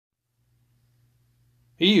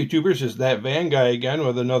Hey YouTubers, it's that van guy again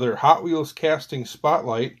with another Hot Wheels casting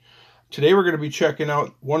spotlight. Today we're going to be checking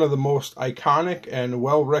out one of the most iconic and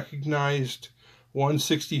well-recognized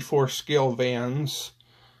 1/64 scale vans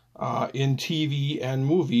in TV and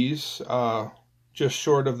movies, just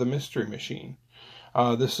short of the Mystery Machine.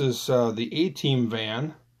 This is the A-Team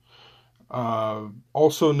van,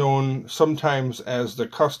 also known sometimes as the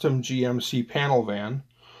custom GMC Panel van.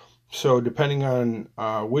 So depending on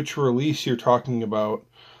which release you're talking about,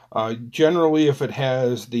 generally if it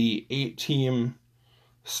has the A-Team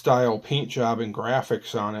style paint job and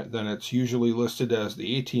graphics on it, then it's usually listed as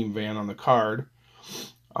the A-Team van on the card.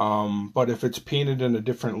 But if it's painted in a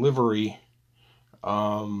different livery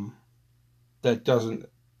that doesn't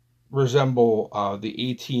resemble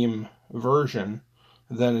the A-Team version,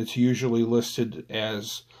 then it's usually listed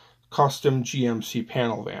as custom GMC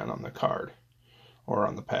Panel van on the card or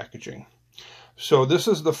on the packaging. So this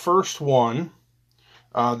is the first one.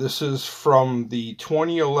 This is from the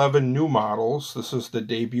 2011 new models. This is the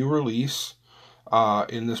debut release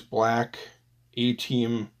in this black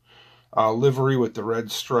A-Team livery with the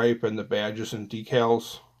red stripe and the badges and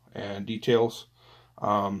decals and details.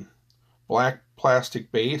 Black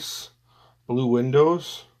plastic base, blue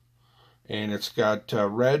windows, and it's got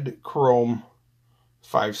red chrome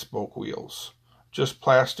 5-spoke wheels. Just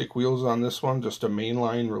plastic wheels on this one, just a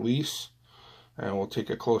mainline release. And we'll take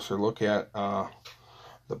a closer look at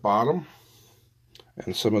the bottom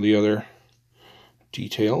and some of the other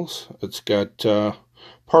details. It's got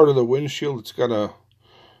part of the windshield, it's got a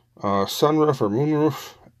sunroof or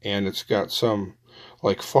moonroof, and it's got some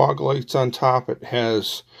like fog lights on top. It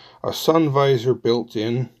has a sun visor built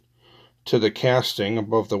in to the casting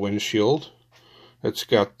above the windshield. It's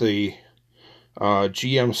got the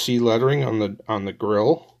GMC lettering on the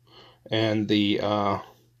grille, and the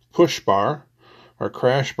push bar or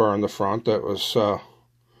crash bar in the front that was a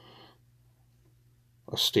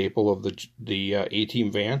staple of the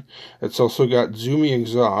A-Team van. It's also got zoomy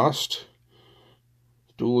exhaust,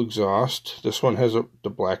 dual exhaust. This one has the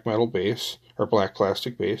black metal base, or black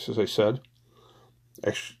plastic base, as I said.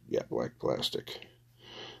 Actually, yeah, black plastic.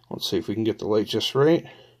 Let's see if we can get the light just right.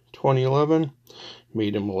 2011,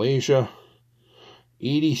 made in Malaysia.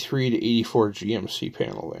 83 to 84 GMC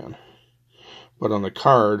Panel van. But on the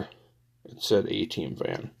card, it said A-Team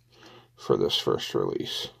van for this first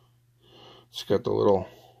release. It's got the little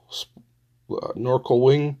Norcal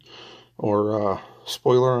wing or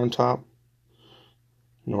spoiler on top.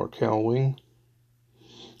 NorCal wing.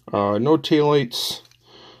 No taillights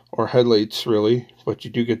or headlights really, but you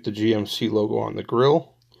do get the GMC logo on the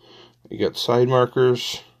grille. You get side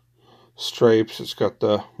markers, stripes. It's got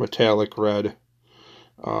the metallic red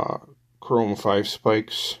chrome 5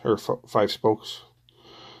 spikes or 5 spokes.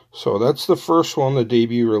 So that's the first one, the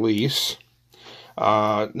debut release.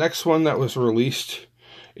 Next one that was released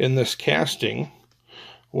in this casting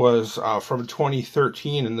was from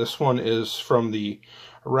 2013, and this one is from the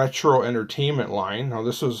Retro Entertainment line. Now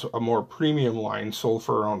this is a more premium line, sold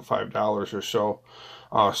for around $5 or so.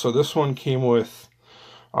 So this one came with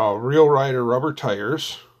Real Rider rubber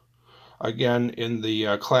tires, again in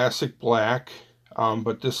the classic black.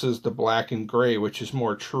 But this is the black and gray, which is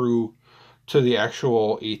more true to the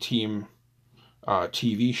actual A-Team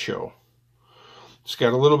TV show. It's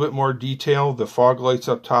got a little bit more detail. The fog lights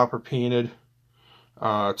up top are painted.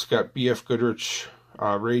 It's got BF Goodrich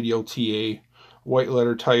radial TA white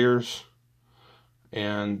letter tires,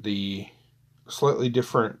 and the slightly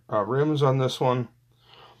different rims on this one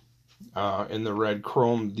in the red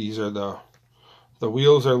chrome. These are the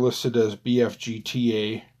wheels are listed as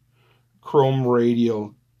BFGTA chrome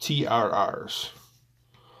radial TRRs.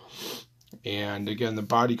 And again, the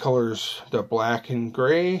body colors, the black and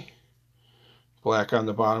gray, black on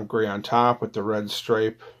the bottom, gray on top with the red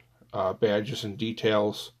stripe, badges and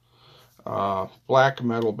details. Black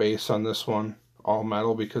metal base on this one, all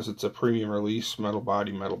metal because it's a premium release, metal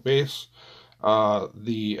body, metal base.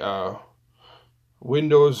 The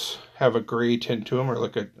windows have a gray tint to them, or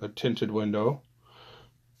like a tinted window.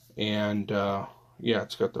 And yeah,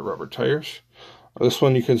 it's got the rubber tires. This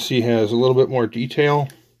one you can see has a little bit more detail.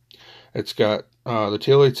 It's got the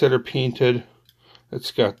taillights that are painted.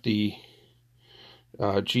 It's got the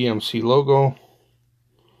GMC logo.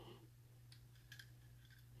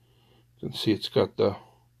 You can see it's got the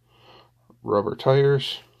rubber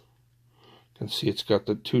tires. You can see it's got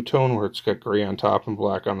the two-tone where it's got gray on top and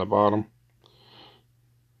black on the bottom.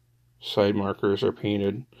 Side markers are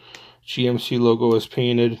painted. GMC logo is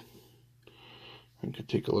painted. You can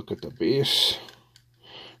take a look at the base.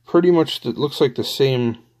 Pretty much it looks like the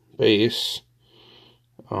same base,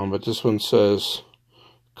 but this one says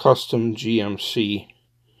custom GMC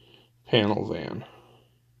Panel van.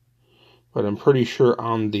 But I'm pretty sure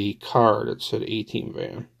on the card it said A-Team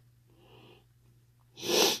van.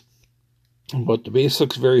 But the base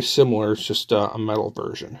looks very similar. It's just a metal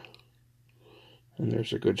version. And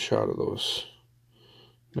there's a good shot of those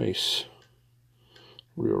nice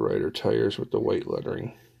Real Rider tires with the white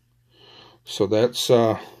lettering. So that's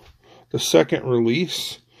the second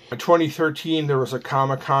release. In 2013, there was a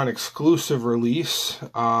Comic-Con exclusive release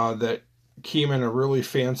that came in a really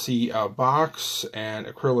fancy box and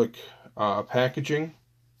acrylic packaging,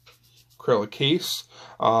 acrylic case.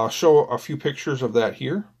 I'll show a few pictures of that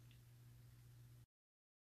here.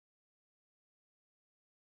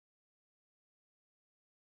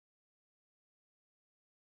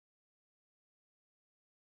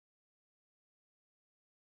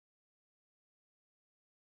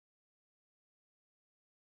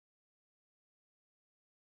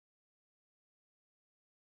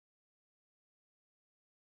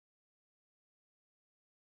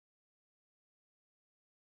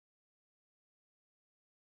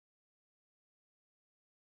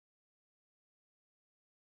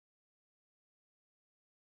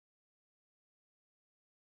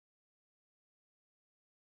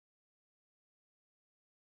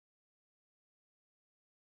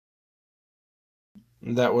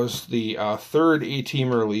 That was the third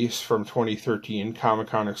A-Team release from 2013,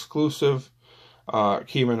 Comic-Con exclusive.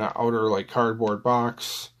 Came in an outer like cardboard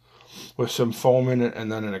box with some foam in it,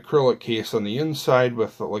 and then an acrylic case on the inside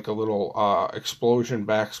with like a little explosion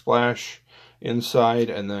backsplash inside,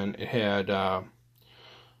 and then it had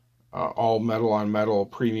all metal on metal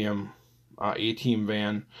premium A-Team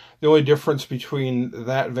van. The only difference between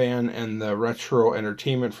that van and the Retro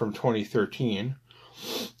Entertainment from 2013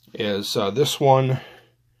 is this one,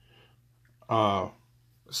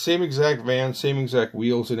 same exact van, same exact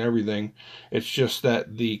wheels and everything. It's just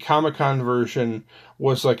that the Comic-Con version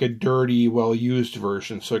was like a dirty, well-used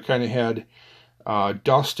version. So it kind of had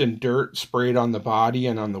dust and dirt sprayed on the body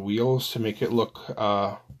and on the wheels to make it look,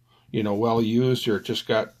 you know, well-used, or it just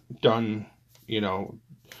got done, you know,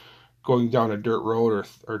 going down a dirt road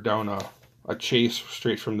or down a chase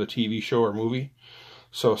straight from the TV show or movie.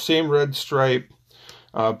 So same red stripe,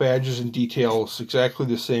 badges and details exactly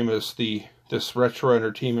the same as this Retro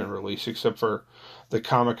Entertainment release, except for the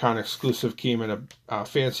Comic-Con exclusive came in a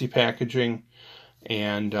fancy packaging,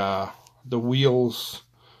 and the wheels,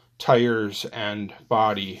 tires, and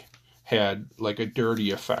body had like a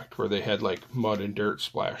dirty effect where they had like mud and dirt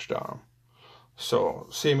splashed on them. So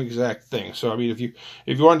same exact thing. So I mean, if you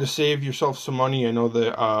wanted to save yourself some money, I know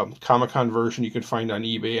the Comic-Con version you can find on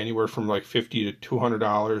eBay anywhere from like $50 to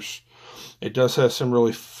 $200. It does have some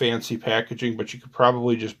really fancy packaging, but you could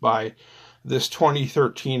probably just buy this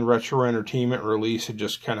 2013 Retro Entertainment release and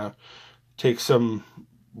just kind of take some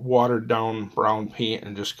watered down brown paint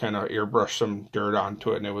and just kind of airbrush some dirt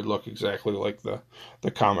onto it, and it would look exactly like the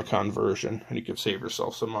Comic-Con version, and you could save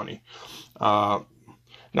yourself some money.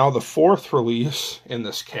 Now the fourth release in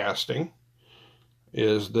this casting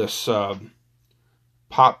is this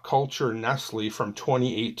Pop Culture Nestle from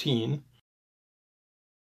 2018.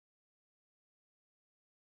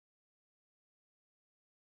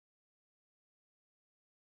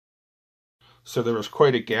 So there was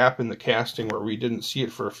quite a gap in the casting where we didn't see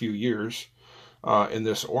it for a few years. In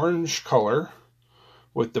this orange color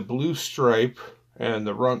with the blue stripe and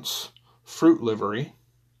the Runts fruit livery.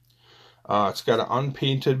 It's got an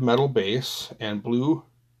unpainted metal base and blue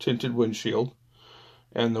tinted windshield.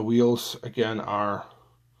 And the wheels, again, are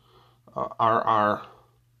RRSs,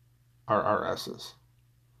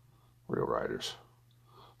 Real Riders.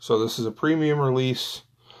 So this is a premium release,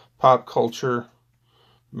 Pop Culture,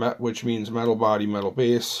 which means metal body, metal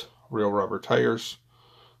base, real rubber tires.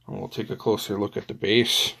 And we'll take a closer look at the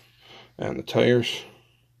base and the tires.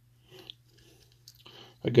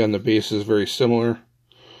 Again, the base is very similar,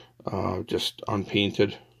 just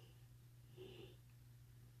unpainted.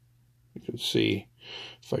 You can see,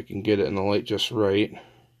 if I can get it in the light just right,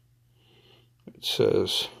 it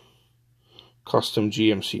says custom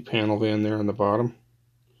GMC panel van there on the bottom.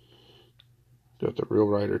 Got the Real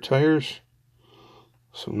Rider tires.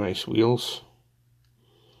 Some nice wheels.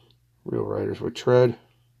 Real Riders with tread.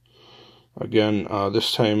 Again,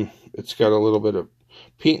 this time it's got a little bit of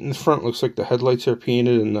paint in the front. Looks like the headlights are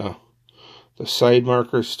painted, and the side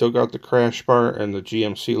markers still got the crash bar and the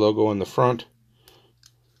GMC logo in the front.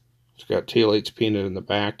 It's got taillights painted in the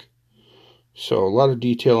back. So a lot of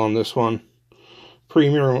detail on this one.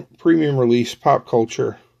 Premium release, Pop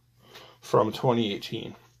Culture from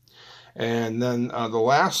 2018. And then the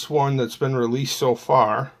last one that's been released so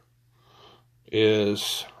far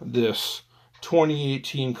is this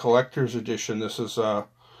 2018 Collector's Edition. This is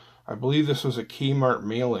I believe this was a Kmart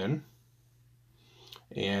mail-in,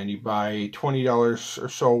 and you buy $20 or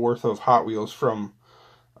so worth of Hot Wheels from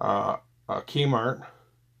Kmart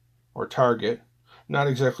or Target. Not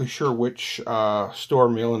exactly sure which store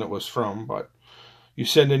mail-in it was from, but you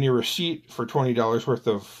send in your receipt for $20 worth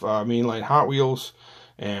of mainline Hot Wheels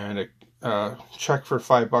and a check for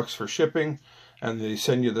 $5 for shipping, and they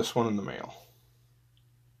send you this one in the mail.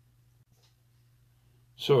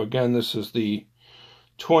 So again, this is the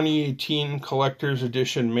 2018 Collector's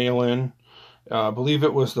Edition mail-in. I believe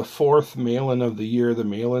it was the 4th mail-in of the year. The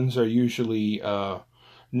mail-ins are usually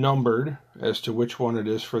numbered as to which one it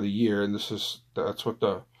is for the year, and that's what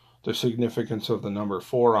the significance of the number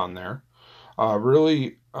 4 on there.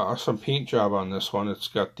 Really awesome paint job on this one. It's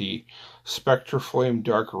got the Spectra Flame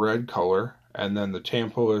dark red color, and then the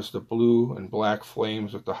tampo is the blue and black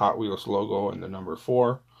flames with the Hot Wheels logo and the number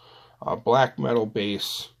 4. Black metal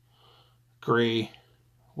base, gray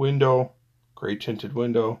window, gray tinted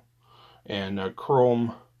window, and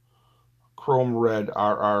chrome red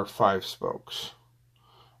RR 5 spokes.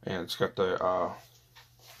 And it's got the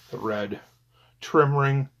red trim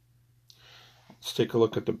ring. Let's take a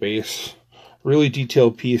look at the base. Really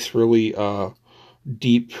detailed piece, really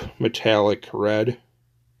deep metallic red.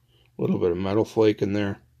 A little bit of metal flake in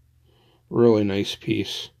there. Really nice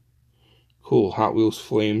piece. Cool Hot Wheels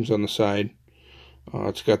flames on the side.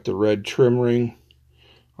 It's got the red trim ring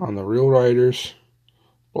on the Real Riders.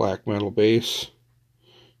 Black metal base.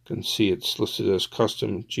 You can see it's listed as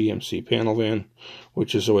custom GMC panel van,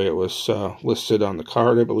 which is the way it was listed on the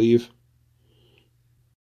card, I believe.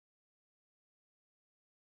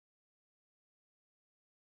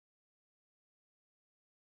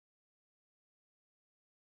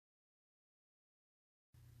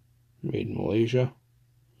 Made in Malaysia.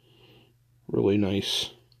 Really nice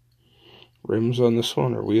rims on this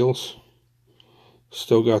one, or wheels.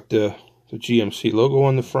 Still got the GMC logo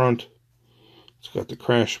on the front. It's got the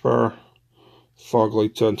crash bar, fog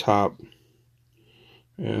lights on top,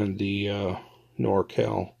 and the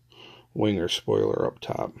NorCal winger spoiler up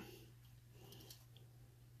top.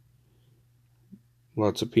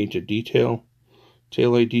 Lots of painted detail,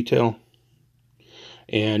 taillight detail.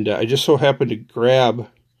 And I just so happened to grab,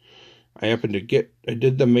 I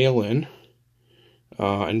did the mail-in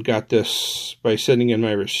and got this by sending in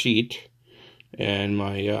my receipt and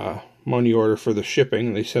my money order for the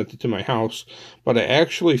shipping. They sent it to my house, but I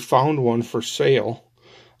actually found one for sale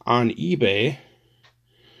on eBay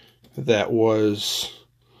that was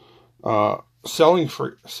selling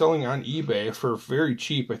on eBay for very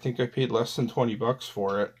cheap. I think I paid less than $20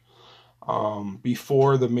 for it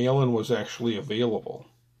before the mail-in was actually available.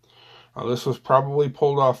 This was probably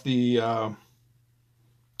pulled off the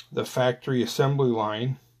factory assembly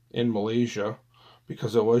line in Malaysia,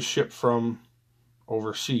 because it was shipped from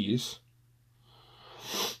overseas,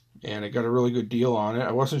 and I got a really good deal on it.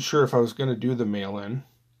 I wasn't sure if I was going to do the mail-in,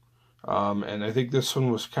 and I think this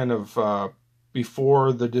one was kind of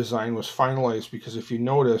before the design was finalized, because if you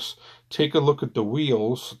notice, take a look at the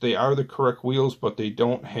wheels. They are the correct wheels, but they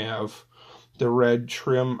don't have the red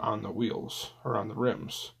trim on the wheels or on the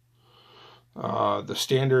rims. The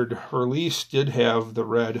standard release did have the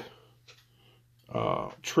red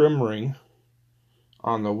trim ring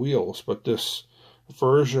on the wheels, but this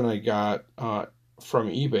version I got from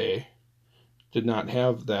eBay did not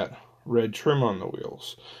have that red trim on the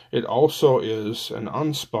wheels. It also is an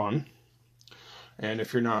Un-Spun, and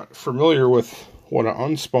if you're not familiar with what an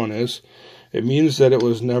Un-Spun is, it means that it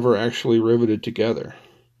was never actually riveted together,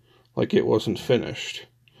 like it wasn't finished.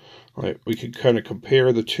 Like, we could kind of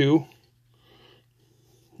compare the two.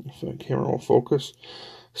 If the camera will focus.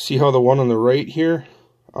 See how the one on the right here,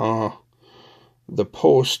 the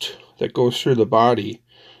post that goes through the body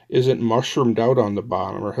isn't mushroomed out on the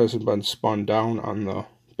bottom, or hasn't been spun down on the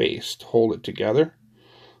base to hold it together.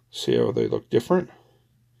 See how they look different?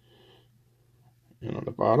 And on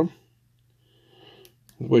the bottom.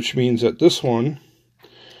 Which means that this one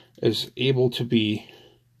is able to be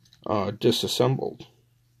disassembled,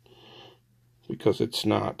 because it's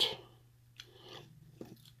not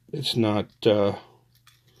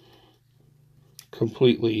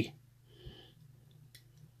completely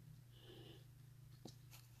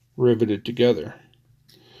riveted together.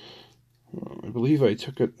 I believe I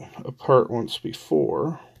took it apart once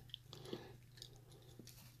before.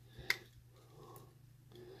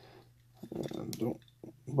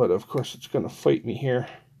 But of course it's going to fight me here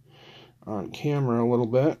on camera a little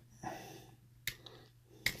bit.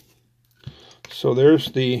 So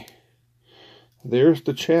there's the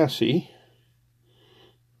chassis,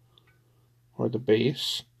 or the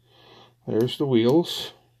base. There's the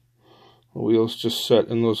wheels. The wheels just set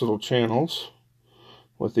in those little channels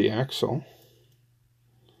with the axle.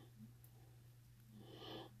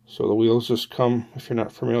 So the wheels just come, if you're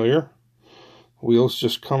not familiar, wheels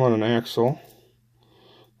just come on an axle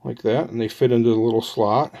like that, and they fit into the little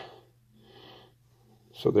slot.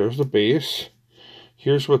 So there's the base.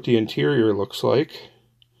 Here's what the interior looks like.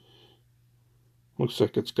 Looks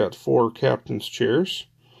like it's got 4 captain's chairs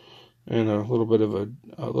and a little bit of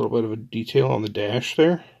a detail on the dash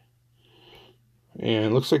there. And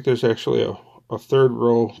it looks like there's actually a third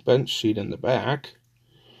row bench seat in the back.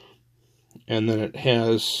 And then it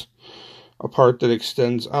has a part that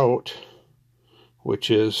extends out,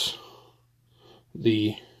 which is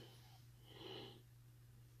the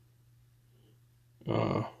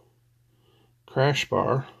crash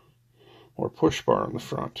bar or push bar in the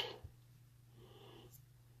front.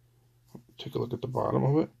 Take a look at the bottom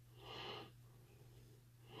of it.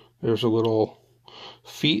 There's a little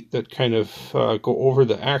feet that kind of go over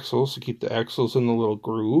the axles to keep the axles in the little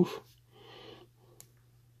groove.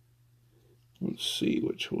 Let's see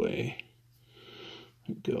which way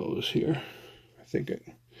it goes here. I'm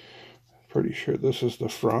pretty sure this is the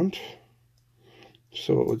front.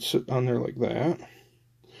 So it would sit on there like that.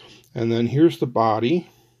 And then here's the body.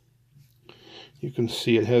 You can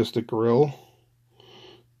see it has the grille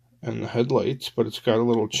and the headlights, but it's got a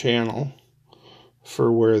little channel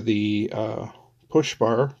for where the push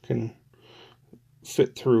bar can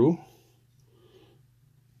fit through.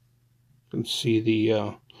 You can see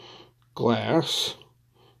the glass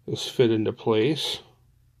is fit into place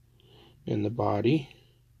in the body.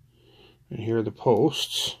 And here are the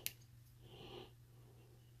posts.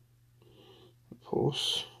 The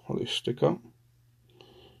posts, well, they stick up.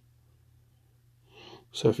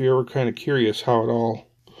 So if you're ever kind of curious how it all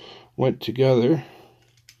went together,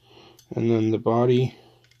 and then the body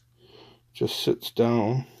just sits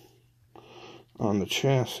down on the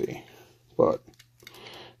chassis, but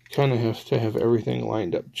you kind of have to have everything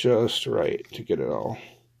lined up just right to get it all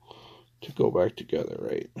to go back together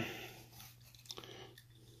right,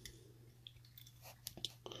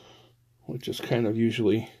 which is kind of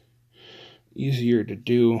usually easier to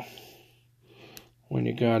do when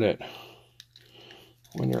you got it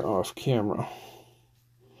when you're off camera.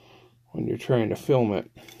 When you're trying to film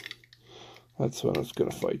it, that's when it's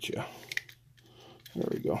going to fight you. There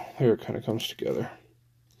we go. Here it kind of comes together.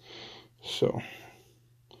 So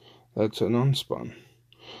that's an Un-Spun.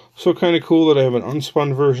 So kind of cool that I have an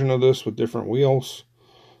Un-Spun version of this with different wheels,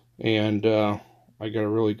 and I got a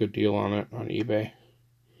really good deal on it on eBay.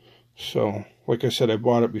 So like I said, I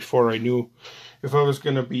bought it before I knew if I was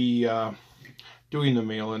going to be doing the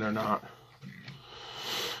mail-in or not,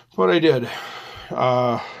 but I did.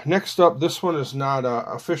 Next up, this one is not an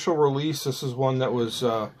official release. This is one that was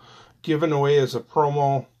given away as a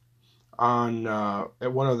promo on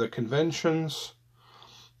at one of the conventions.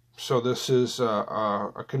 So this is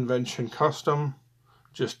a convention custom,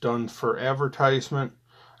 just done for advertisement.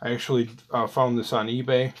 I actually found this on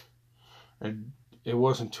eBay, and it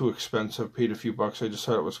wasn't too expensive. Paid a few bucks. I just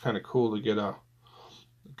thought it was kind of cool to get a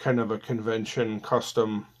kind of a convention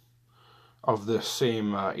custom of this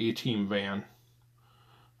same A-Team van.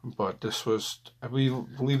 But this was, I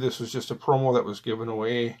believe this was just a promo that was given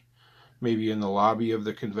away, maybe in the lobby of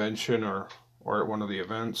the convention or at one of the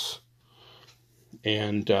events.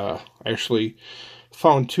 And I actually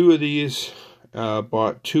found 2 of these,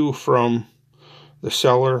 bought 2 from the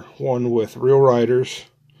seller, one with real riders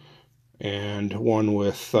and one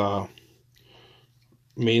with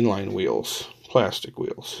mainline wheels, plastic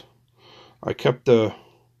wheels. I kept the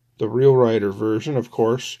real rider version, of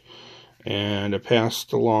course, and I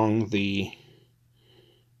passed along the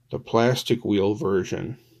plastic wheel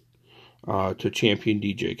version to Champion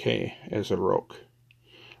DJK as a Roke.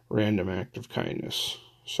 Random act of kindness.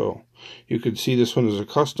 So you can see this one is a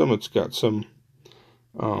custom. It's got some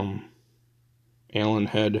Allen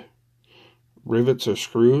head rivets or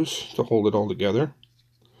screws to hold it all together.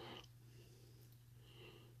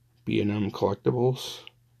 B&M Collectibles.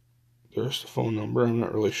 There's the phone number. I'm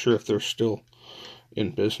not really sure if they're still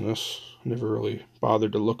in business. Never really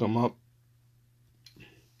bothered to look them up.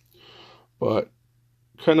 But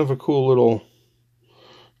kind of a cool little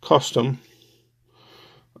custom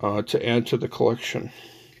to add to the collection.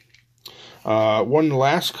 One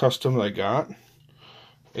last custom that I got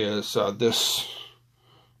is this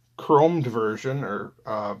chromed version, or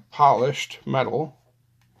polished metal.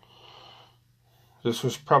 This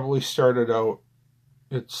was probably started out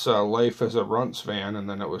its life as a Runts van, and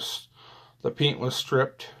then the paint was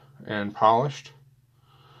stripped and polished.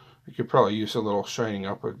 You could probably use a little shining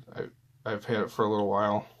up. I've had it for a little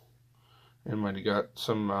while, and might have got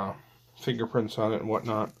some fingerprints on it and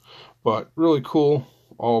whatnot. But really cool,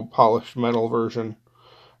 all polished metal version,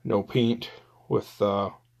 no paint, with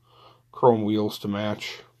chrome wheels to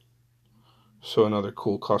match. So another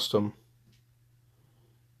cool custom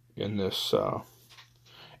in this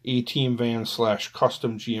A-Team van /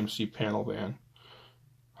 custom GMC panel van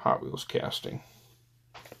Hot Wheels casting.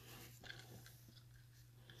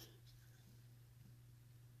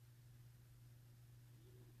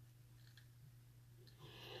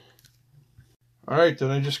 Alright,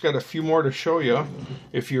 then I just got a few more to show you.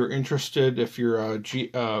 If you're interested, if you're a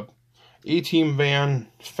A-Team van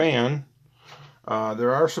fan,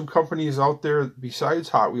 there are some companies out there besides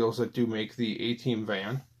Hot Wheels that do make the A-Team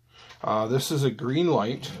van. This is a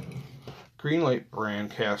Greenlight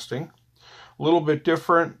brand casting. A little bit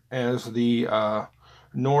different, as the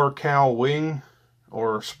NorCal wing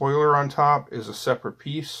or spoiler on top is a separate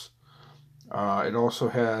piece. It also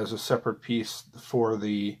has a separate piece for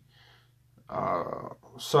the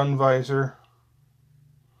sun visor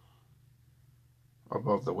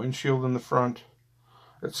above the windshield in the front.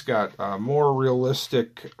 It's got more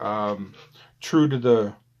realistic, true to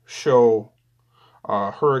the show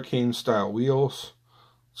hurricane style wheels.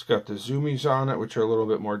 It's got the zoomies on it, which are a little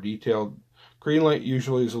bit more detailed. Greenlight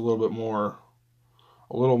usually is a little more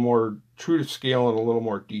true to scale and a little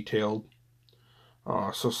more detailed.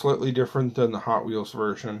 So slightly different than the Hot Wheels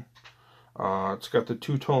version. It's got the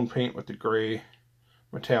two-tone paint with the gray,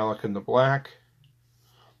 metallic, and the black.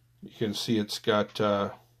 You can see it's got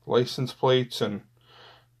license plates and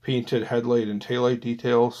painted headlight and taillight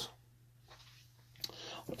details.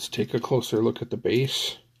 Let's take a closer look at the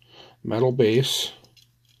base. Metal base.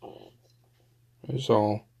 Is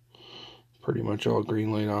all pretty much all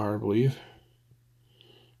Greenlight are, I believe.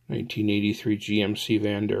 1983 GMC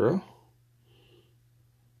Vandura.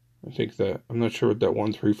 I think that, I'm not sure what that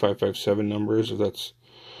 13557 number is, if that's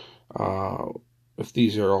if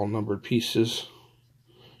these are all numbered pieces.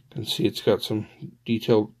 You can see it's got some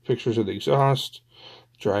detailed pictures of the exhaust,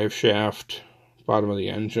 drive shaft, bottom of the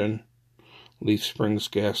engine, leaf springs,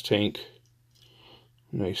 gas tank,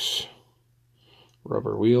 nice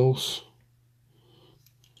rubber wheels,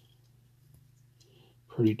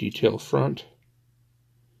 pretty detailed front,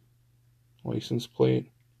 license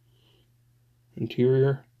plate,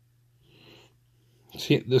 interior.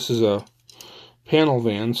 See, this is a panel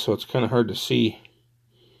van, so it's kind of hard to see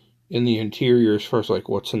in the interior as far as like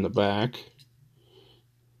what's in the back.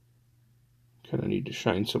 Kind of need to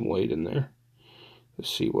shine some light in there to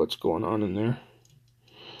see what's going on in there.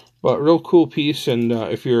 But real cool piece, and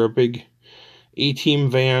if you're a big A-Team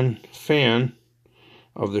van fan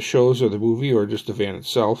of the shows or the movie or just the van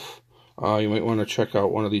itself, you might want to check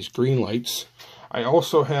out one of these Greenlights. I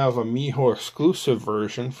also have a Miho exclusive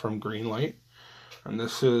version from Greenlight, and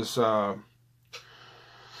this is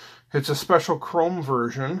it's a special chrome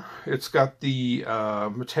version. It's got the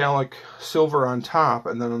metallic silver on top,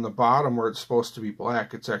 and then on the bottom where it's supposed to be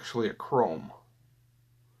black, it's actually a chrome.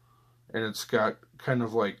 And it's got kind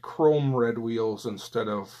of like chrome red wheels instead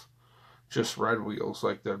of just red wheels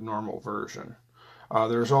like the normal version.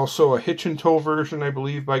 There's also a hitch and tow version, I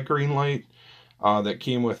believe, by Greenlight that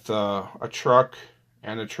came with a truck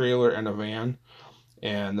and a trailer and a van.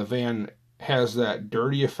 And the van has that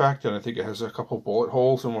dirty effect, and I think it has a couple bullet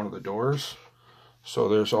holes in one of the doors. So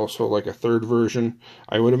there's also like a third version.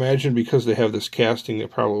 I would imagine because they have this casting, they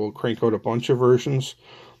probably will crank out a bunch of versions.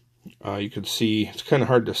 You can see, it's kind of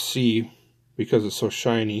hard to see because it's so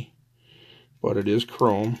shiny, but it is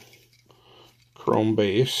chrome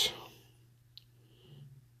base,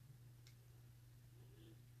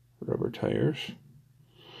 rubber tires,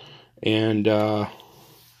 and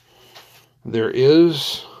there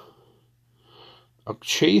is a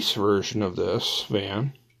chase version of this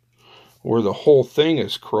van where the whole thing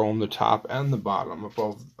is chrome, the top and the bottom,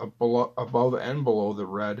 above and below the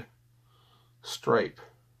red stripe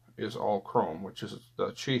is all chrome, which is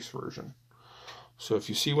the chase version. So if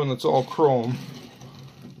you see one that's all chrome,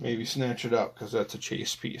 maybe snatch it up, because that's a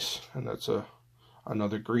chase piece, and that's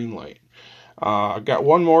another Greenlight. I've got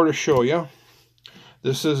one more to show you.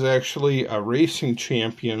 This is actually a Racing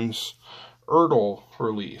Champions Ertl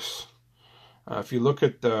release. If you look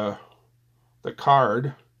at the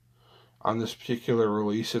card on this particular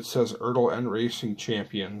release, it says Ertl and Racing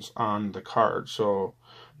Champions on the card. So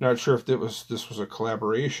not sure if this was a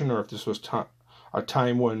collaboration, or if this was a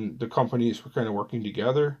time when the companies were kind of working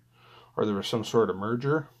together, or there was some sort of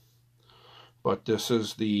merger. But this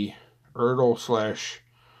is the Ertl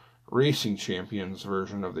 / Racing Champions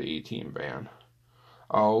version of the A-Team van.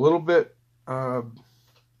 A little bit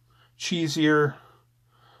cheesier,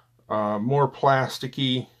 more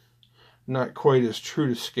plasticky, not quite as true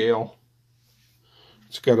to scale.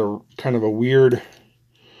 It's got a kind of a weird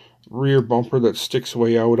rear bumper that sticks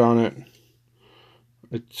way out on it.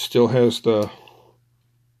 It still has the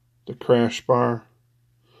crash bar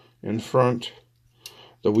in front.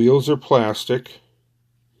 The wheels are plastic,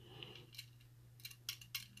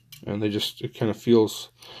 and it kind of feels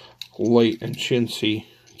light and chintzy.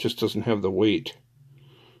 It just doesn't have the weight.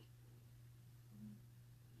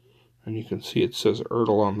 And you can see it says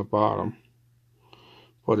Ertl on the bottom,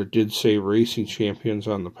 but it did say Racing Champions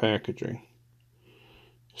on the packaging.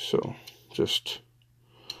 So just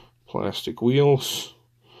plastic wheels.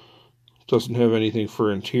 Doesn't have anything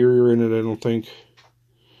for interior in it, I don't think.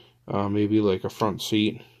 Maybe like a front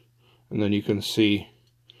seat. And then you can see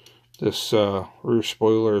this rear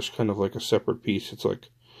spoiler is kind of like a separate piece. It's like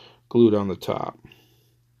glued on the top.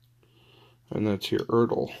 And that's your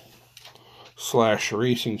Ertl /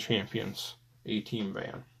 Racing Champions A-Team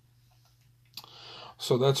van.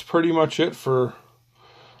 So that's pretty much it for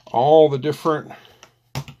all the different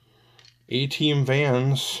A-Team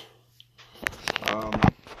vans.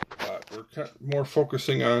 We're more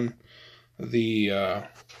focusing on the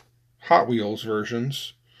Hot Wheels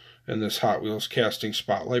versions in this Hot Wheels casting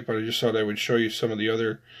spotlight, but I just thought I would show you some of the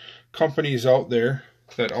other companies out there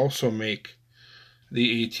that also make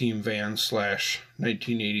the A-Team van /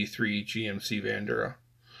 1983 GMC Vandura.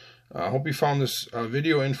 I hope you found this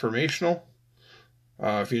video informational.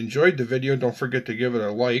 If you enjoyed the video, don't forget to give it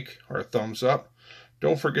a like or a thumbs up.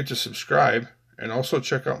 Don't forget to subscribe, and also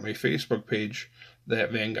check out my Facebook page,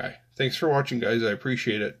 That Van Guy. Thanks for watching, guys. I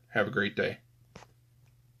appreciate it. Have a great day.